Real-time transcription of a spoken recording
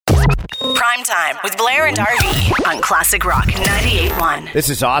PrimeTime with Blair and RV on Classic Rock 98.1. This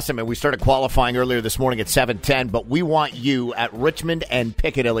is awesome, and we started qualifying earlier this morning at 7:10, but we want you at Richmond and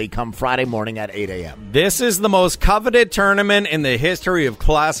Piccadilly come Friday morning at 8 a.m. This is the most coveted tournament in the history of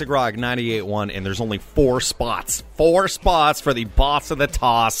Classic Rock 98.1, and there's only 4 spots. 4 spots for the Boss of the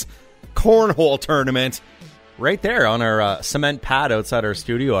Toss Cornhole Tournament. Right there on our cement pad outside our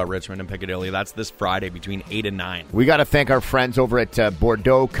studio at Richmond and Piccadilly. That's this Friday between 8 and 9. We got to thank our friends over at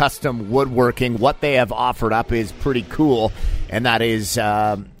Bordeaux Custom Woodworking. What they have offered up is pretty cool, and that is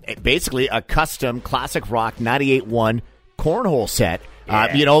basically a custom Classic Rock 98.1 cornhole set.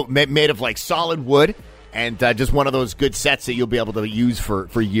 Yeah. Made of like solid wood. And just one of those good sets that you'll be able to use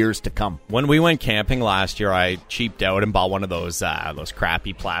for years to come. When we went camping last year, I cheaped out and bought one of those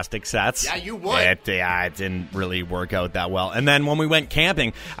crappy plastic sets. Yeah, you would. It didn't really work out that well. And then when we went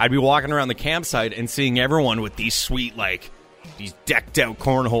camping, I'd be walking around the campsite and seeing everyone with these sweet, these decked out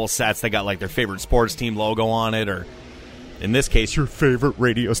cornhole sets. They got their favorite sports team logo on it, or in this case, your favorite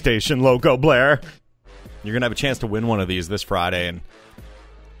radio station logo, Blair. You're going to have a chance to win one of these this Friday, and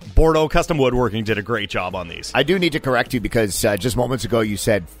Bordeaux Custom Woodworking did a great job on these. I do need to correct you because just moments ago you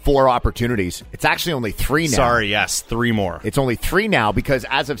said 4 opportunities. It's actually only 3 now. Sorry, yes, 3 more. It's only 3 now because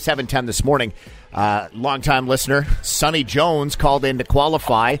as of 7:10 this morning, longtime listener Sonny Jones called in to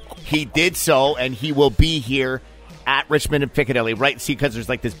qualify. He did so, and he will be here at Richmond and Piccadilly, right? See, because there's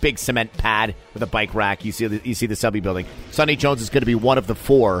this big cement pad with a bike rack. You see the subby building. Sonny Jones is going to be one of the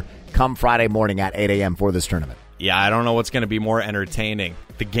 4 come Friday morning at 8 a.m. for this tournament. Yeah, I don't know what's going to be more entertaining,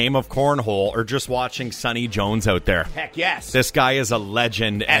 the game of cornhole or just watching Sonny Jones out there. Heck yes. This guy is a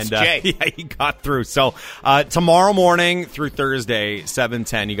legend. SJ. And he got through. So tomorrow morning through Thursday,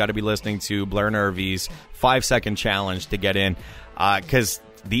 7:10, you got to be listening to Blair and RV's 5-second challenge to get in because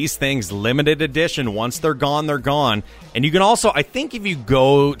these things, limited edition, once they're gone, they're gone. And you can also, I think if you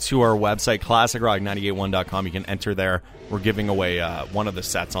go to our website, classicrock981.com, you can enter there. We're giving away one of the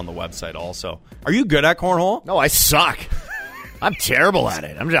sets on the website also. Are you good at cornhole? No, I suck. I'm terrible at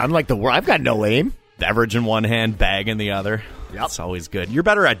it. I'm like the worst. I've got no aim. Beverage in one hand, bag in the other. Yep. That's always good. You're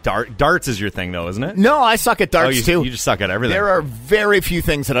better at darts is your thing, though, isn't it? No, I suck at darts, too. You just suck at everything. There are very few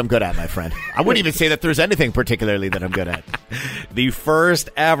things that I'm good at, my friend. I wouldn't even say that there's anything particularly that I'm good at. The first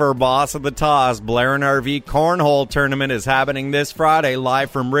ever Boss of the Toss Blair and RV Cornhole Tournament is happening this Friday,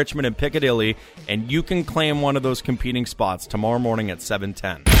 live from Richmond and Piccadilly, and you can claim one of those competing spots tomorrow morning at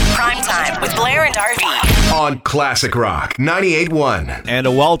 7:10. PrimeTime with Blair and RV on Classic Rock 98.1. And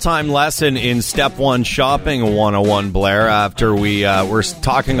a well-timed lesson in Step 1 Shopping 101, Blair, after we were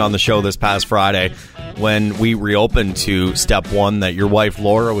talking on the show this past Friday when we reopened to Step 1 that your wife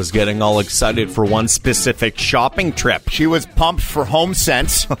Laura was getting all excited for one specific shopping trip. She was pumped for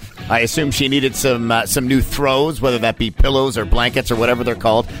HomeSense. I assume she needed some new throws, whether that be pillows or blankets or whatever they're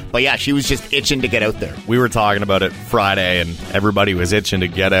called. But yeah, she was just itching to get out there. We were talking about it Friday, and everybody was itching to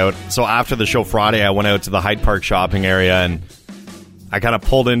get out. So after the show Friday, I went out to the Hyde Park shopping area, and I kind of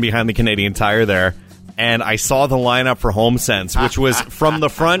pulled in behind the Canadian Tire there. And I saw the lineup for HomeSense, which was from the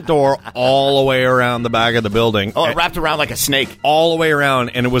front door all the way around the back of the building. Oh, it wrapped around like a snake. All the way around,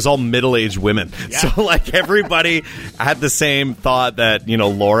 and it was all middle-aged women. Yeah. So, everybody had the same thought that,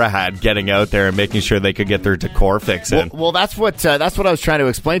 Laura had getting out there and making sure they could get their decor fix in. Well, that's what I was trying to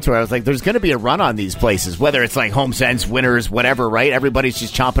explain to her. I was like, there's going to be a run on these places, whether it's like HomeSense, Winners, whatever, right? Everybody's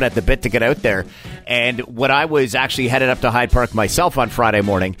just chomping at the bit to get out there. And when I was actually headed up to Hyde Park myself on Friday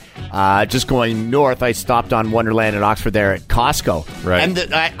morning, just going north, I stopped on Wonderland in Oxford there at Costco. Right. And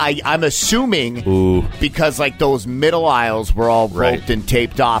I'm assuming because those middle aisles were all roped and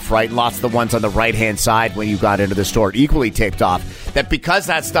taped off, right? Lots of the ones on the right-hand side when you got into the store equally taped off. That because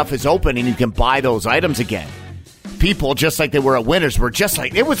that stuff is open and you can buy those items again, people, just like they were at Winners, were just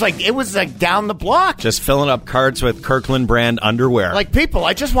it was down the block. Just filling up carts with Kirkland brand underwear. People,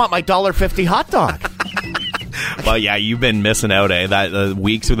 I just want my $1.50 hot dog. Well, yeah, you've been missing out, that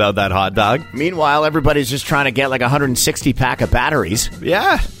weeks without that hot dog. Meanwhile, everybody's just trying to get 160 pack of batteries.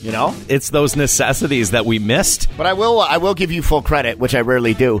 Yeah, it's those necessities that we missed. But I will give you full credit, which I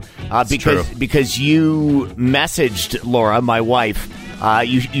rarely do, because you messaged Laura, my wife.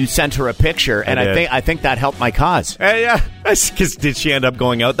 You sent her a picture, and I think that helped my cause. Yeah. Because did she end up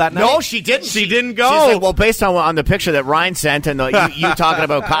going out that night? No, she didn't. She didn't go. She's like, well, based on the picture that Ryan sent and you talking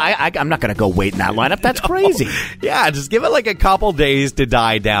about, I'm not going to go wait in that lineup. That's crazy. Yeah, just give it a couple days to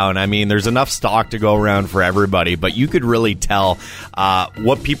die down. I mean, there's enough stock to go around for everybody, but you could really tell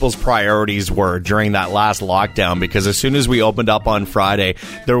what people's priorities were during that last lockdown, because as soon as we opened up on Friday,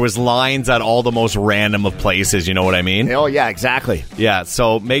 there was lines at all the most random of places. You know what I mean? Oh, yeah, exactly. Yeah,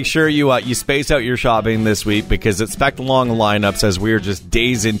 so make sure you space out your shopping this week, because expect long lineups as we are just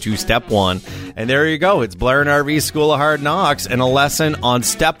days into step one. And there you go. It's Blair and RV School of Hard Knocks and a lesson on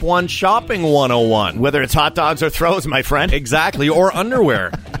step one shopping 101. Whether it's hot dogs or throws, my friend. Exactly. Or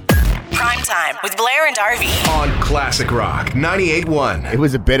underwear. Primetime with Blair and RV. On Classic Rock 98.1. It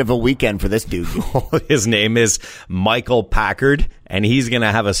was a bit of a weekend for this dude. His name is Michael Packard, and he's going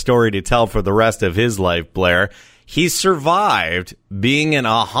to have a story to tell for the rest of his life, Blair. He survived being in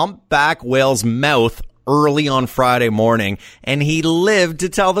a humpback whale's mouth early on Friday morning, and he lived to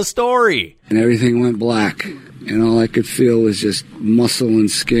tell the story. And everything went black, and all I could feel was just muscle and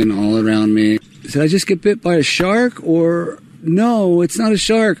skin all around me. Did I just get bit by a shark? Or no, it's not a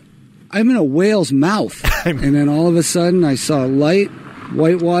shark. I'm in a whale's mouth. And then all of a sudden I saw light,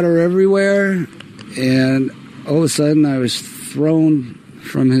 white water everywhere, and all of a sudden I was thrown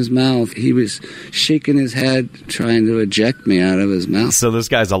from his mouth. He was shaking his head, trying to eject me out of his mouth. So this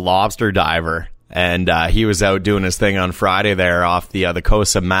guy's a lobster diver, and he was out doing his thing on Friday there off the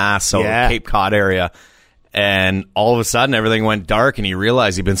coast of Mass, so Cape Cod area. And all of a sudden, everything went dark, and he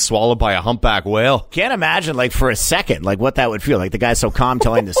realized he'd been swallowed by a humpback whale. Can't imagine, like, for a second, like, what that would feel like. The guy's so calm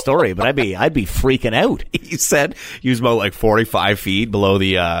telling the story, but I'd be freaking out. He said he was about, like, 45 feet below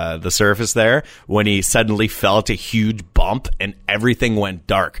the surface there when he suddenly felt a huge bump, and everything went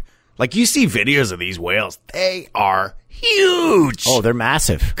dark. Like, you see videos of these whales. They are huge. Oh, they're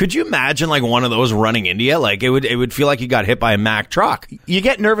massive. Could you imagine, like, one of those running into you? Like, it would feel like you got hit by a Mack truck. You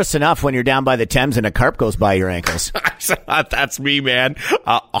get nervous enough when you're down by the Thames and a carp goes by your ankles. That's me, man.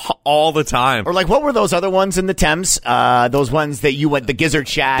 All the time. Or, like, what were those other ones in the Thames? Those ones that you went, the gizzard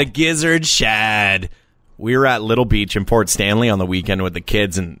shad. The gizzard shad. We were at Little Beach in Port Stanley on the weekend with the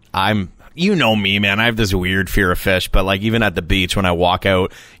kids, and you know me, man. I have this weird fear of fish, but like even at the beach when I walk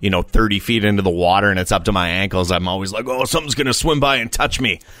out, 30 feet into the water and it's up to my ankles, I'm always like, oh, something's going to swim by and touch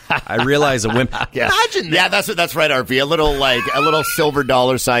me. I realize a wimp. Imagine that. Yeah, that's right, RV. A little silver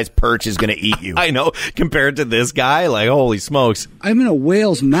dollar-sized perch is going to eat you. I know. Compared to this guy, like, holy smokes. I'm in a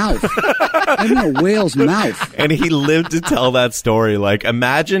whale's mouth. I'm in a whale's mouth. And he lived to tell that story. Like,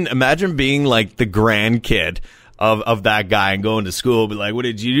 imagine being like the grandkid of that guy and going to school, be like, what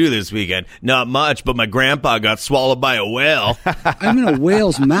did you do this weekend? Not much, but my grandpa got swallowed by a whale. I'm in a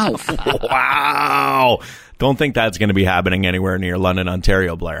whale's mouth. Wow. Don't think that's going to be happening anywhere near London,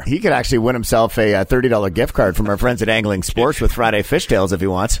 Ontario, Blair. He could actually win himself a $30 gift card from our friends at Angling Sports with Friday Fishtails if he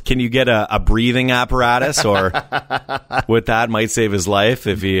wants. Can you get a breathing apparatus, or with that might save his life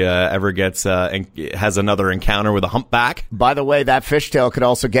if he ever gets has another encounter with a humpback? By the way, that fishtail could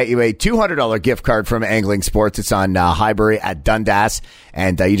also get you a $200 gift card from Angling Sports. It's on Highbury at Dundas,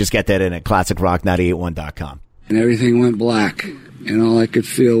 and you just get that in at ClassicRock981.com. And everything went black. And all I could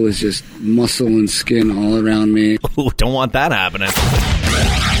feel was just muscle and skin all around me. Ooh, don't want that happening.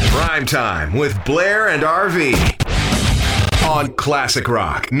 Prime Time with Blair and RV on Classic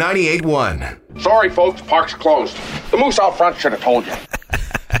Rock 98.1. Sorry, folks, park's closed. The moose out front should have told you.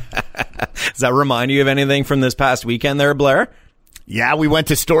 Does that remind you of anything from this past weekend there, Blair? Yeah, we went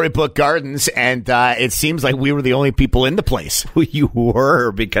to Storybook Gardens, and it seems like we were the only people in the place. You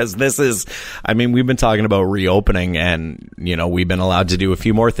were, because we've been talking about reopening, and, we've been allowed to do a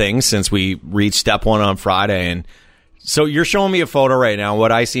few more things since we reached step one on Friday. And so you're showing me a photo right now.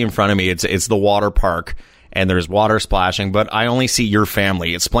 What I see in front of me, it's the water park, and there's water splashing, but I only see your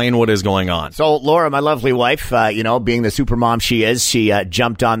family. Explain what is going on. So Laura, my lovely wife, being the super mom she is, she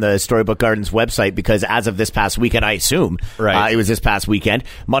jumped on the Storybook Gardens website because as of this past weekend, I assume, it was this past weekend,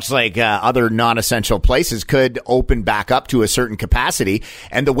 much like other non-essential places could open back up to a certain capacity.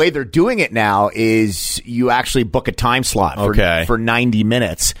 And the way they're doing it now is you actually book a time slot for 90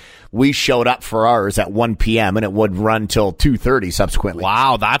 minutes. We showed up for ours at 1 p.m. and it would run till 2:30 subsequently.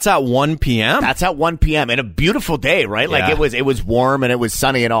 Wow, that's at 1 p.m.? That's at 1 p.m. and a beautiful day, right? Yeah. Like it was warm and it was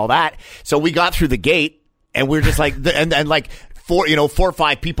sunny and all that. So we got through the gate and we're just like, and like 4 or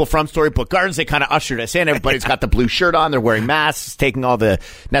 5 people from Storybook Gardens, they kind of ushered us in. Everybody's got the blue shirt on. They're wearing masks, taking all the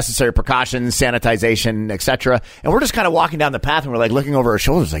necessary precautions, sanitization, etc. And we're just kind of walking down the path and we're like looking over our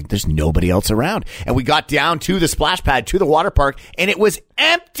shoulders like there's nobody else around. And we got down to the splash pad, to the water park, and it was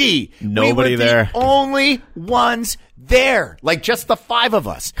empty. Nobody there. The only ones there. Like just the 5 of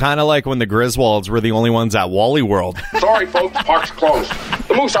us. Kind of like when the Griswolds were the only ones at Wally World. Sorry, folks, park's closed.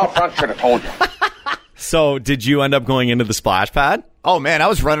 The moose out front should have told you. So, did you end up going into the splash pad? Oh, man, I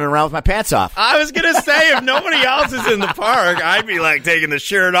was running around with my pants off. I was going to say, if nobody else is in the park, I'd be like taking the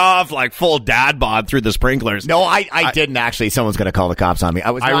shirt off, like full dad bod through the sprinklers. No, I didn't actually. Someone's going to call the cops on me. I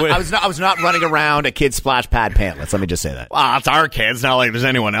was not running around a kid's splash pad pantless. Let me just say that. Well, it's our kids, not like there's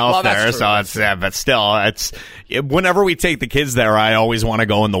anyone else there. So it's, but still, whenever we take the kids there, I always want to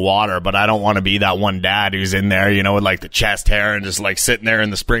go in the water, but I don't want to be that one dad who's in there, with like the chest hair and just like sitting there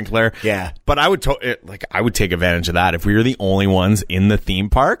in the sprinkler. Yeah. But I would take advantage of that if we were the only ones in the theme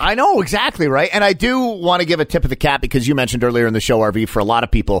park. I know, exactly, right? And I do want to give a tip of the cap because you mentioned earlier in the show, RV, for a lot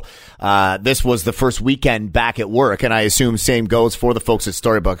of people, this was the first weekend back at work, and I assume same goes for the folks at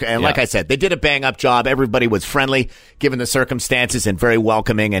Storybook. And like I said, they did a bang-up job. Everybody was friendly, given the circumstances, and very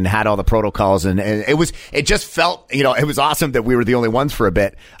welcoming, and had all the protocols. And it just felt, it was awesome that we were the only ones for a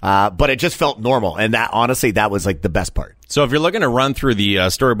bit, but it just felt normal. And that, honestly, that was like the best part. So if you're looking to run through the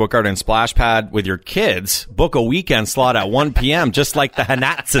Storybook Gardens splash pad with your kids, book a weekend slot at 1 p.m., just like the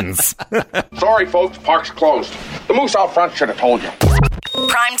Hanatsons. Sorry, folks, park's closed. The moose out front should have told you.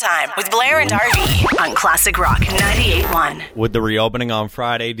 PrimeTime with Blair and RV on Classic Rock 98.1. With the reopening on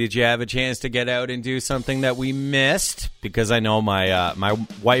Friday, did you have a chance to get out and do something that we missed? Because I know my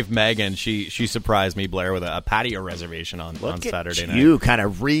wife Megan, she surprised me, Blair, with a patio reservation on Saturday night. You kind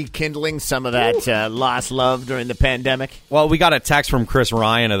of rekindling some of that lost love during the pandemic. Well, we got a text from Chris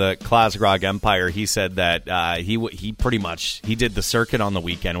Ryan of the Classic Rock Empire. He said that he pretty much did the circuit on the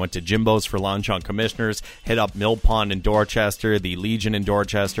weekend. Went to Jimbo's for lunch on Commissioners, hit up Mill Pond in Dorchester, the Legion in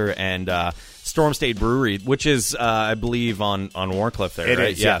Dorchester, and Storm State Brewery, which is I believe on Warncliffe there. It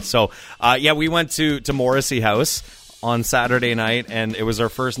right? is, yeah. So we went to Morrissey House on Saturday night, and it was our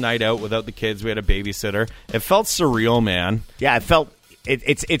first night out without the kids. We had a babysitter. It felt surreal, man. Yeah, it felt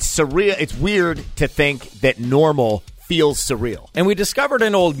it's surreal. It's weird to think that normal feels surreal. And we discovered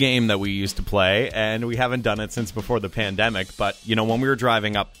an old game that we used to play, and we haven't done it since before the pandemic. But, when we were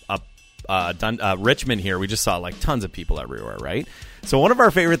driving up Richmond here, we just saw like tons of people everywhere, right? So one of our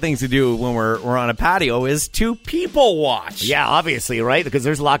favorite things to do when we're on a patio is to people watch. Yeah, obviously, right? Because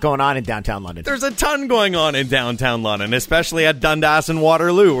there's a lot going on in downtown London. There's a ton going on in downtown London, especially at Dundas and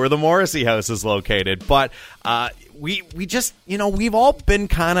Waterloo, where the Morrissey House is located. But we just, we've all been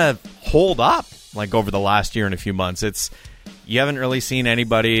kind of holed up like over the last year and a few months. You haven't really seen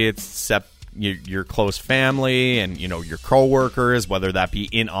anybody except your close family and your coworkers, whether that be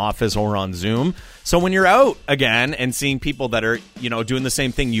in office or on Zoom. So when you're out again and seeing people that are doing the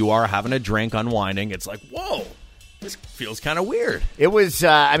same thing you are, having a drink, unwinding, it's like, whoa, this feels kind of weird. It was,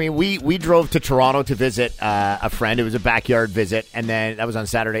 we drove to Toronto to visit a friend. It was a backyard visit, and then that was on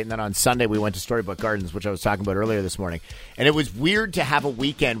Saturday, and then on Sunday we went to Storybook Gardens, which I was talking about earlier this morning. And it was weird to have a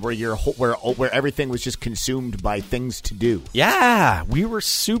weekend where where everything was just consumed by things to do. Yeah, we were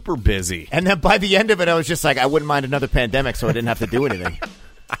super busy. And then by the end of it, I was just like, I wouldn't mind another pandemic, so I didn't have to do anything.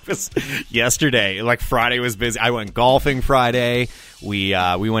 Yesterday, like Friday was busy. I went golfing Friday. We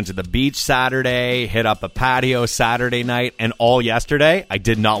went to the beach Saturday, hit up a patio Saturday night, and all yesterday, I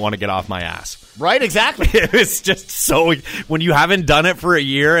did not want to get off my ass. Right, exactly. It was just so, when you haven't done it for a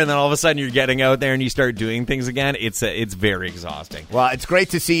year and then all of a sudden you're getting out there and you start doing things again, it's very exhausting. Well, it's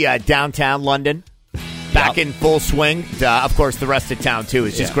great to see downtown London back in full swing. Of course, the rest of town, too.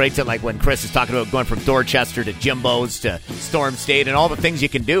 It's just great to, like, when Chris is talking about going from Dorchester to Jimbo's to Storm State and all the things you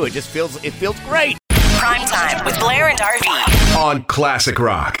can do. It feels great. PrimeTime with Blair and RV on Classic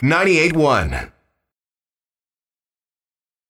Rock 98.1.